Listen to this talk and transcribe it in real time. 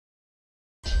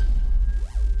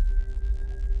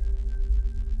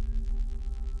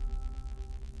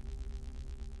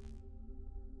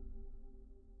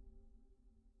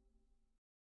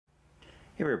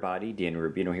Hey everybody, Dan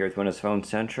Rubino here with Windows Phone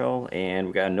Central, and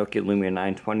we got a Nokia Lumia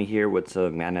 920 here with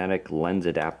some magnetic lens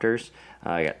adapters.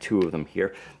 I got two of them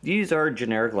here. These are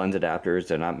generic lens adapters.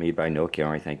 They're not made by Nokia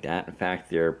or anything like that. In fact,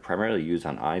 they're primarily used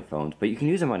on iPhones, but you can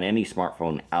use them on any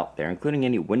smartphone out there, including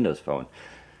any Windows phone.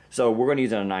 So we're going to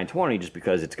use it on a 920 just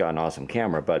because it's got an awesome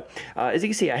camera. But as you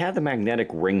can see, I have the magnetic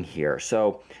ring here.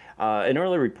 So an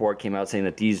early report came out saying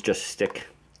that these just stick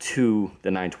to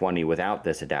the 920 without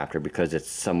this adapter because it's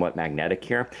somewhat magnetic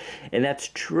here, and that's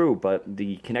true, but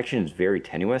the connection is very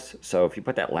tenuous, so if you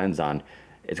put that lens on,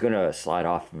 it's going to slide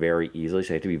off very easily, so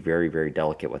you have to be very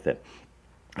delicate with it.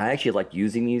 I actually like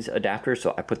using these adapters,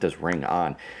 so I put this ring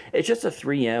on. It's just a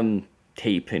 3M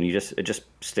tape, and it just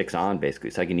sticks on basically,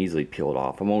 so I can easily peel it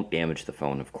off. It won't damage the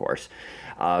phone, of course,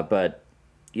 but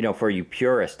you know, for you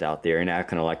purists out there, you're not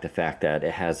going to like the fact that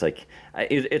it has like,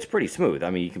 it's pretty smooth. I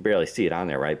mean, you can barely see it on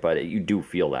there, right? But you do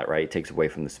feel that, right? It takes away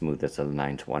from the smoothness of the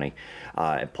 920.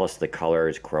 Plus the color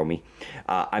is chromy.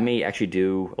 I may actually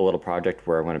do a little project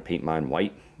where I'm going to paint mine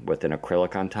white with an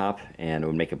acrylic on top, and it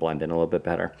would make it blend in a little bit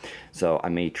better. So I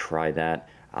may try that.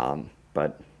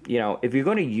 But you know, if you're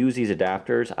going to use these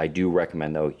adapters, I do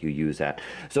recommend though you use that.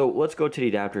 So let's go to the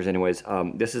adapters anyways.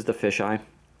 This is the Fisheye.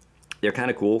 They're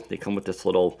kind of cool. They come with this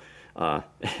little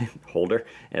holder,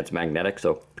 and it's magnetic,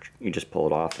 so you just pull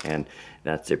it off, and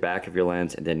that's the back of your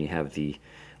lens, and then you have the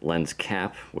lens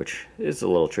cap, which is a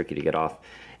little tricky to get off,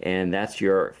 and that's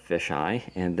your fisheye,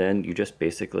 and then you just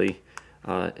basically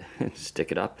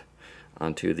stick it up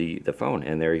onto the phone,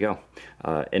 and there you go.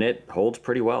 And it holds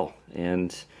pretty well,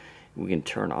 and we can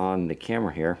turn on the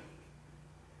camera here,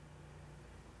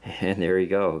 and there you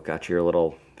go. Got your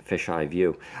little fisheye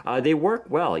view. They work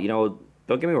well, you know,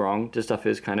 don't get me wrong, this stuff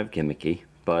is kind of gimmicky,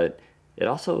 but it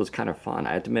also is kind of fun.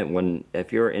 I have to admit,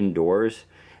 if you're indoors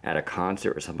at a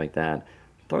concert or something like that,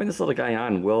 throwing this little guy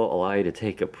on will allow you to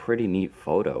take a pretty neat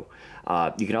photo.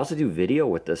 You can also do video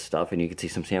with this stuff, and you can see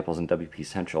some samples in WP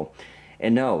Central.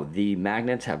 And no, the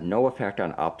magnets have no effect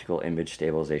on optical image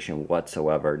stabilization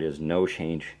whatsoever. There's no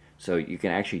change, so you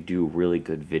can actually do really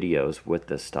good videos with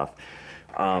this stuff.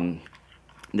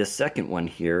 The second one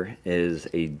here is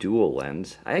a dual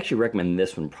lens. I actually recommend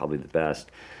this one probably the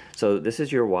best. So this is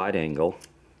your wide angle,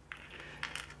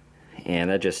 and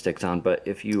that just sticks on, but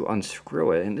if you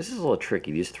unscrew it, and this is a little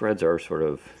tricky, these threads are sort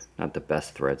of not the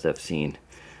best threads I've seen.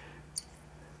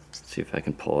 Let's see if I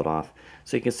can pull it off.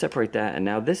 So you can separate that, and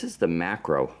now this is the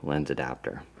macro lens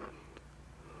adapter.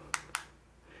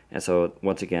 And so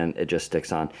once again, it just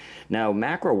sticks on. Now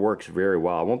macro works very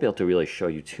well. I won't be able to really show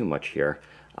you too much here.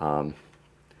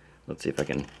 Let's see if I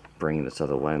can bring this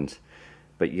other lens,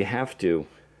 but you have to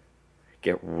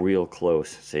get real close.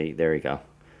 See, there you go,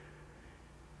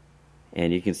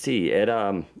 and you can see it.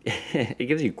 It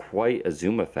gives you quite a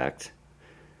zoom effect,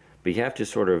 but you have to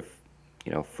sort of,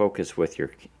 you know, focus with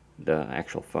the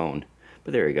actual phone.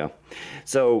 But there you go.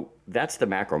 So that's the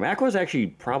macro. Macro is actually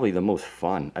probably the most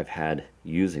fun I've had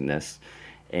using this,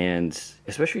 and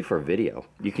especially for video,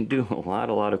 you can do a lot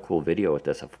of cool video with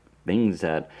this. Things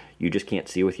that you just can't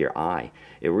see with your eye.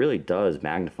 It really does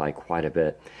magnify quite a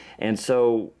bit. And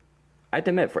so I have to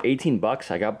admit, for 18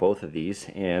 bucks, I got both of these,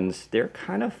 and they're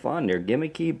kind of fun. They're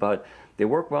gimmicky, but they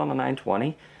work well on the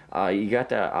 920. You got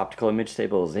the optical image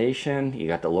stabilization, you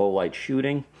got the low light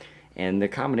shooting, and the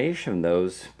combination of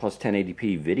those plus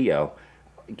 1080p video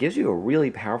gives you a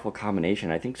really powerful combination.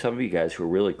 I think some of you guys who are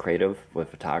really creative with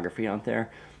photography out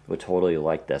there would totally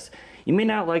like this. You may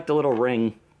not like the little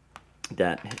ring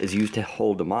that is used to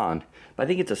hold them on, but I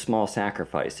think it's a small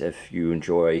sacrifice if you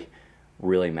enjoy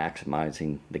really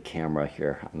maximizing the camera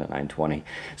here on the 920.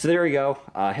 So there you go.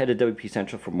 Head to WP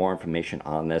Central for more information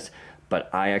on this, but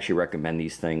I actually recommend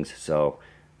these things, so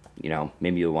you know,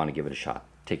 maybe you'll want to give it a shot.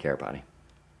 Take care, everybody.